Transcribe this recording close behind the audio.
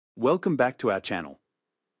Welcome back to our channel.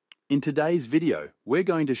 In today's video, we're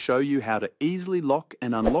going to show you how to easily lock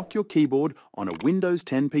and unlock your keyboard on a Windows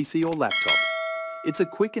 10 PC or laptop. It's a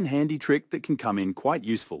quick and handy trick that can come in quite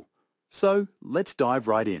useful. So, let's dive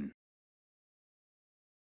right in.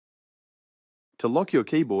 To lock your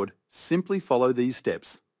keyboard, simply follow these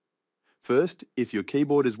steps. First, if your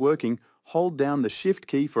keyboard is working, hold down the Shift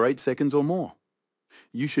key for 8 seconds or more.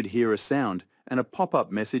 You should hear a sound and a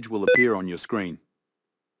pop-up message will appear on your screen.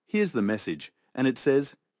 Here's the message, and it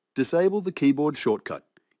says, "Disable the keyboard shortcut.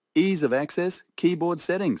 Ease of access, keyboard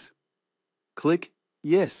settings." Click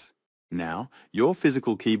Yes. Now, your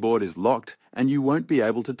physical keyboard is locked and you won't be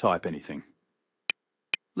able to type anything.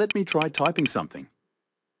 Let me try typing something.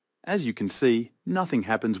 As you can see, nothing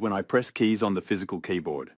happens when I press keys on the physical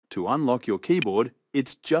keyboard. To unlock your keyboard,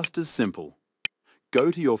 it's just as simple.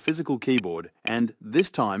 Go to your physical keyboard and, this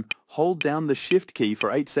time, hold down the Shift key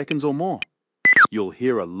for 8 seconds or more. You'll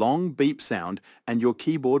hear a long beep sound and your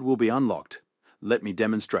keyboard will be unlocked. Let me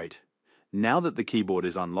demonstrate. Now that the keyboard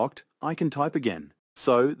is unlocked, I can type again.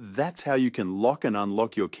 So that's how you can lock and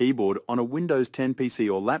unlock your keyboard on a Windows 10 PC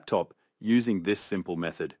or laptop using this simple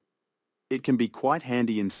method. It can be quite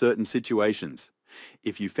handy in certain situations.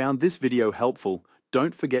 If you found this video helpful,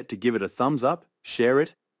 don't forget to give it a thumbs up, share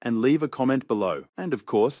it, and leave a comment below. And of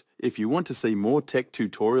course, if you want to see more tech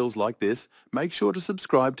tutorials like this, make sure to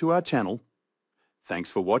subscribe to our channel.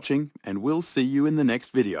 Thanks for watching, and we'll see you in the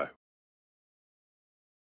next video.